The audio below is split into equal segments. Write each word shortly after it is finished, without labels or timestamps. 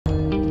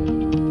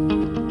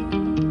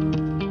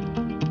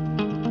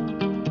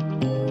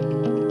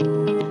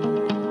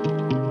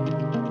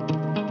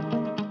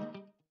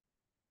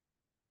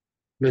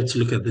Let's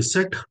look at this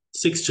set.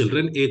 6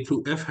 children, A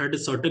through F, had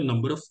certain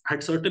number of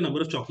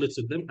chocolates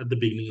with them at the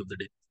beginning of the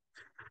day.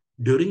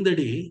 During the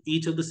day,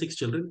 each of the 6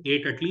 children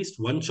ate at least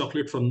one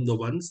chocolate from the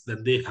ones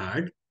that they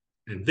had,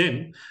 and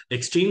then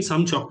exchanged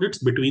some chocolates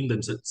between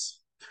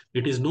themselves.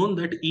 It is known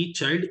that each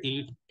child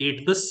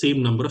ate the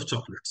same number of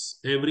chocolates.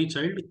 Every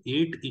child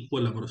ate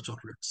equal number of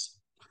chocolates.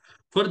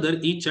 Further,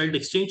 each child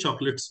exchanged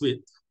chocolates with,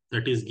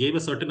 that is, gave a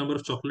certain number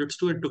of chocolates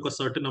to and took a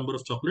certain number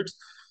of chocolates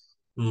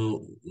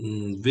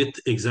with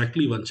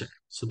exactly one child.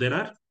 So there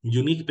are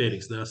unique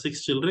pairings. There are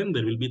 6 children.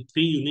 There will be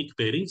 3 unique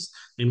pairings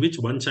in which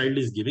one child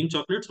is giving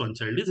chocolates, one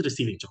child is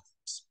receiving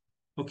chocolates.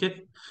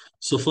 Okay.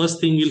 So first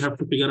thing we'll have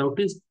to figure out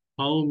is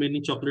how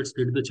many chocolates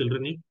did the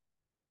children eat.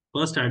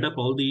 First, add up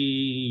all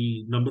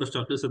the number of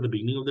chocolates at the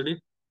beginning of the day.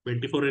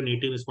 24 and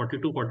 18 is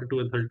 42, 42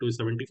 and 32 is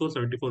 74,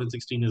 74 and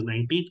 16 is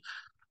 90,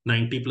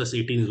 90 plus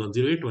 18 is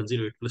 108,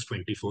 108 plus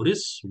 24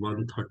 is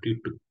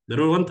 132. There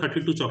were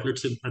 132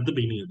 chocolates at the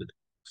beginning of the day,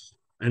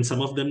 and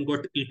some of them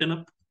got eaten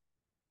up.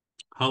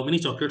 How many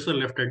chocolates were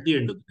left at the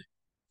end of the day?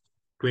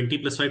 20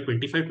 plus 5,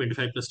 25,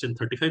 25 plus 10,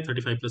 35,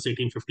 35 plus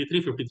 18,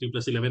 53, 53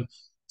 plus 11,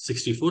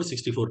 64,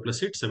 64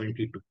 plus 8,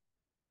 72.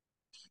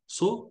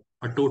 So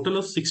a total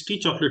of 60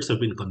 chocolates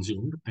have been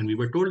consumed, and we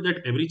were told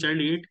that every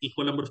child ate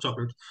equal number of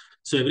chocolates.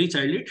 So every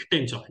child ate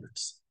 10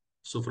 chocolates.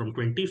 So from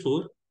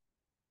 24,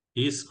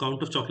 his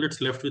count of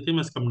chocolates left with him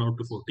has come down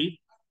to 40,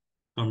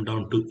 come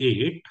down to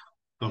 8,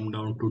 come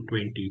down to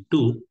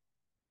 22,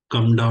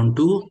 come down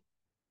to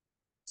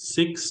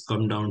 6,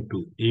 come down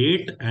to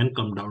 8, and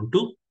come down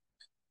to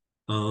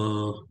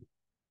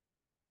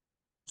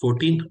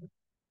 14.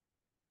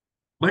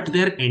 But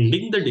they're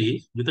ending the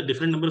day with a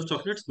different number of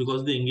chocolates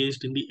because they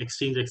engaged in the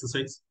exchange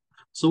exercise.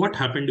 So what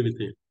happened with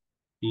it?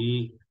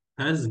 He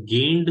has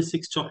gained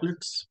 6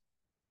 chocolates.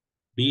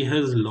 B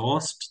has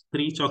lost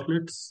 3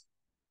 chocolates.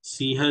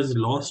 C has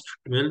lost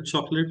 12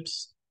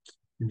 chocolates.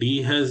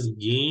 D has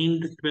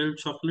gained 12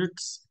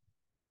 chocolates.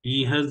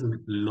 E has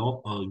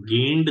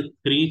gained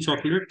 3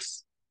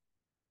 chocolates.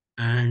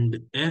 And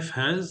F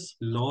has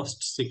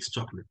lost 6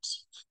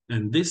 chocolates.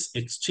 And this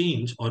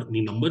exchange, or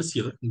the numbers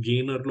here,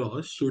 gain or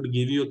loss, should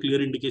give you a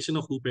clear indication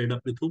of who paired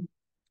up with whom.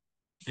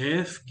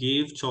 F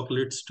gave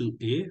chocolates to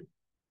A,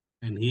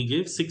 and he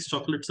gave 6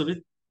 chocolates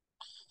away.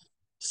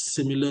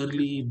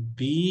 Similarly,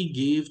 B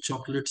gave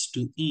chocolates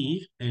to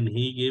E, and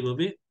he gave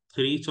away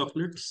 3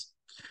 chocolates.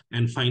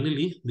 And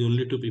finally, the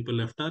only 2 people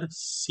left are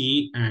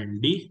C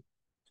and D.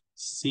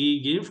 C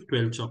gave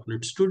 12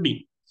 chocolates to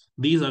D.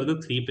 These are the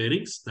 3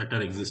 pairings that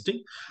are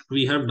existing.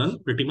 We have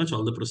done pretty much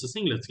all the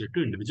processing. Let's get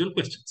to individual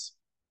questions.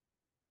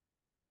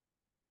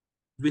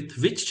 With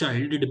which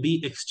child did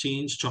B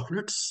exchange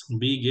chocolates?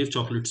 B gave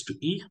chocolates to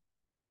E.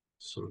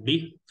 So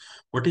D.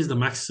 What is the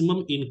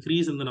maximum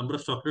increase in the number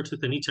of chocolates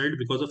with any child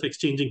because of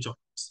exchanging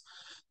chocolates?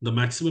 The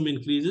maximum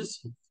increase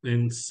is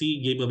when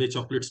C gave away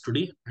chocolates to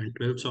D and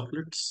 12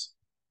 chocolates.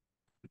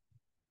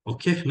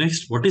 Okay,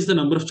 next, what is the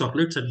number of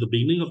chocolates at the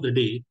beginning of the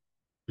day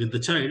with the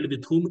child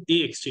with whom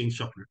A exchanged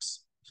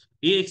chocolates?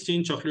 A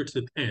exchanged chocolates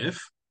with F,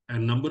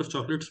 and number of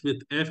chocolates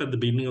with F at the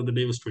beginning of the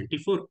day was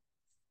 24.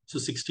 So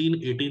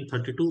 16, 18,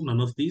 32, none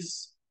of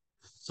these.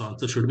 So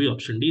answer should be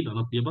option D, none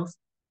of the above.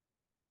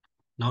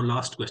 Now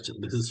last question,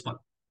 this is fun.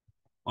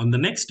 On the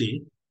next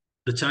day,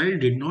 the child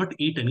did not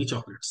eat any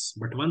chocolates,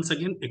 but once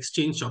again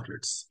exchanged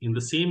chocolates in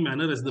the same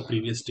manner as the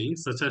previous day,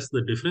 such as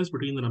the difference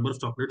between the number of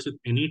chocolates with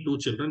any 2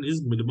 children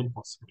is minimum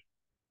possible.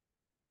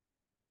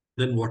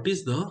 Then what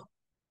is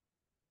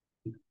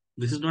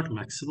this is not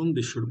maximum,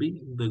 this should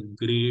be the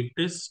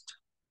greatest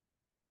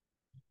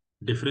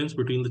difference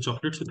between the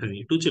chocolates with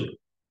any 2 children.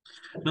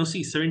 Now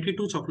see,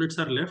 72 chocolates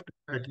are left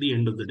at the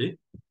end of the day.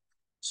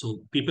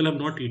 So people have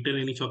not eaten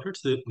any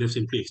chocolates, they've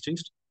simply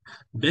exchanged.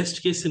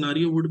 Best case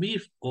scenario would be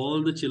if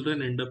all the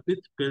children end up with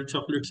 12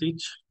 chocolates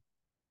each.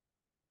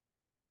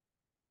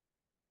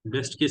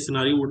 Best case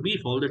scenario would be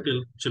if all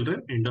the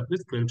children end up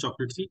with 12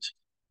 chocolates each.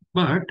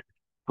 But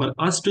for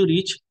us to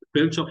reach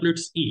 12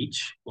 chocolates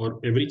each, or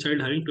every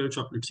child having 12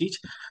 chocolates each,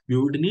 we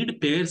would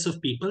need pairs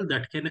of people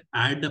that can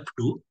add up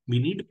to, we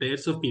need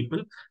pairs of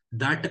people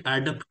that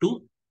add up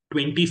to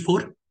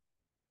 24.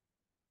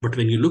 But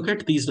when you look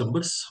at these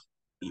numbers,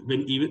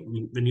 when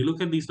you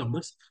look at these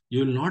numbers, you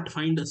will not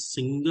find a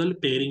single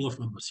pairing of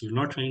numbers. You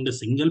will not find a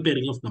single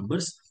pairing of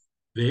numbers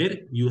where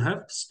you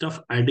have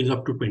stuff adding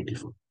up to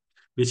 24.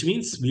 Which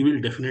means we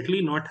will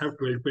definitely not have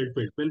 12, 12,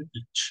 12, 12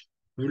 each.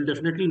 We will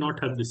definitely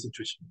not have this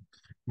situation.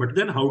 But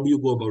then how do you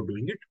go about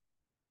doing it?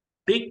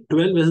 Take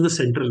 12 as the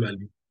central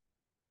value.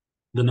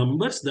 The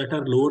numbers that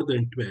are lower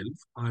than 12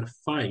 are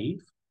 5,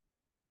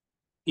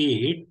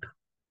 8,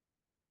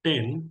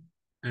 10,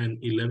 and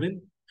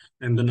 11.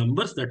 And the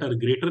numbers that are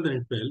greater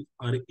than 12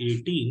 are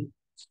 18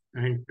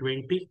 and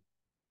 20.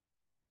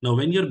 Now,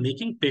 when you're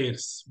making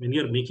pairs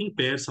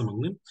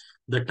among them,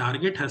 the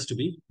target has to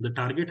be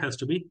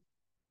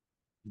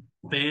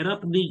pair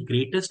up the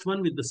greatest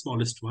one with the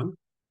smallest one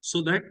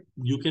so that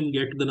you can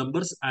get the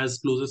numbers as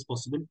close as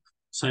possible.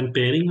 So I'm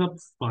pairing up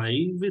 5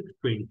 with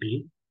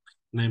 20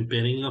 and I'm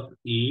pairing up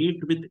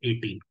 8 with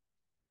 18.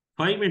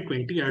 5 and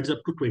 20 adds up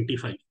to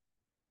 25.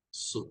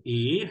 So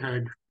A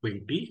had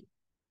 20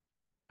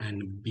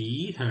 and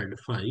B had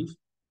 5.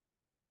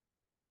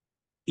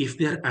 If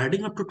they are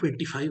adding up to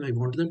 25, I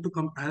want them to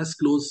come as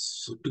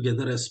close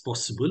together as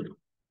possible.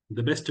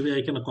 The best way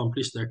I can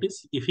accomplish that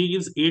is if he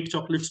gives 8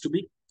 chocolates to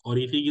B, or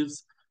if he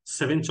gives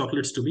 7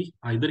 chocolates to B,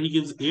 either he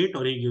gives 8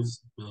 or he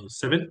gives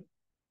 7.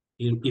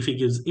 If he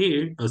gives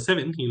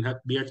 7, he'll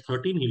be at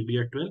 13, he'll be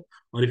at 12.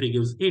 Or if he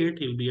gives 8,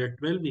 he'll be at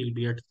 12, he'll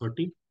be at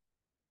 13.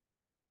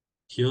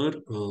 Here,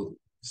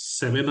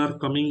 7 are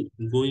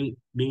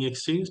being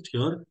exchanged.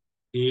 Here,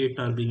 8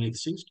 are being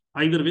exchanged.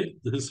 Either way,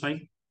 this is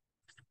fine.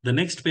 The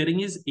next pairing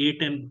is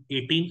 8 and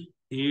 18.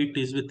 8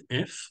 is with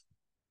F.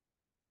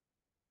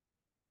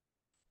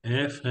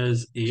 F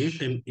has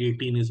 8 and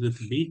 18 is with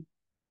B.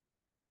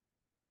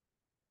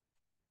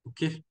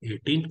 Okay,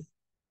 18.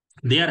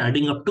 They are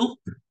adding up to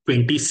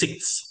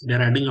 26. They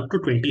are adding up to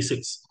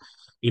 26.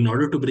 In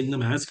order to bring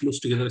them as close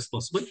together as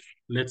possible,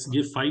 let's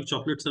give 5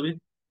 chocolates away.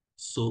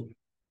 So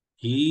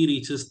he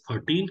reaches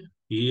 13.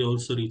 He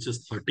also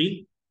reaches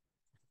 13.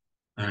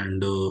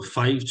 And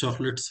 5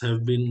 chocolates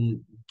have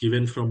been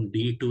given from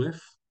D to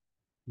F.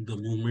 The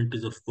movement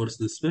is, of course,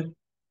 this way.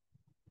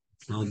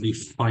 Now, the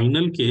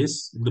final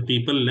case, the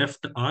people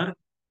left are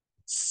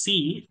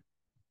C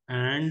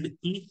and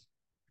E.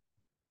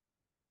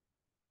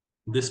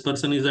 This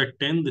person is at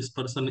 10. This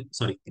person,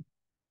 sorry,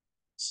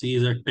 C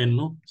is at 10,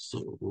 no?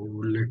 So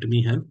let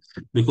me have,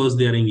 because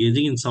they are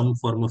engaging in some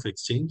form of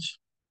exchange.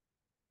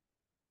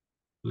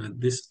 Let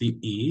this be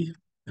E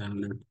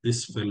and let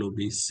this fellow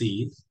be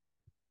C.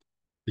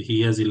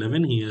 He has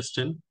 11, he has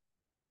 10.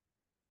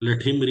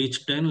 Let him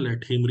reach 10,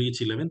 let him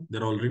reach 11.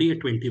 They're already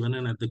at 21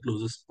 and at the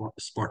closest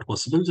spot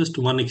possible. Just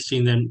one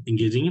exchange I'm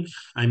engaging in.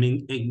 I'm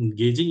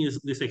engaging in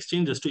this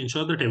exchange just to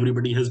ensure that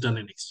everybody has done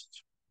an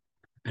exchange.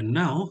 And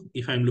now,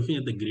 if I'm looking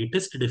at the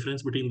greatest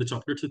difference between the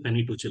chocolates with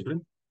any two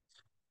children,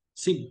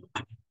 see,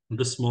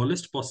 the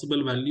smallest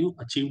possible value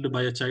achieved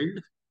by a child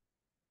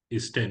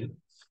is 10.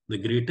 The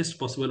greatest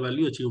possible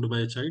value achieved by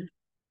a child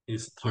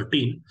is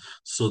 13.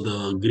 So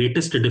the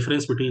greatest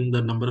difference between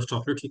the number of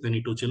chocolates with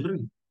any two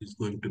children is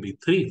going to be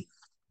 3.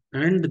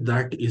 And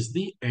that is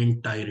the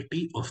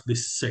entirety of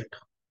this set.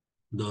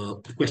 The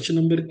question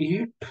number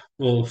 8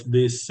 of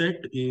this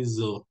set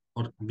is, or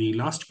the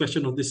last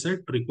question of this set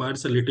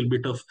requires a little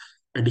bit of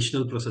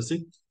additional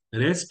processing.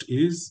 Rest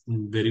is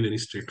very, very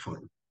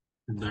straightforward.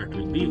 That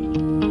will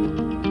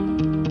be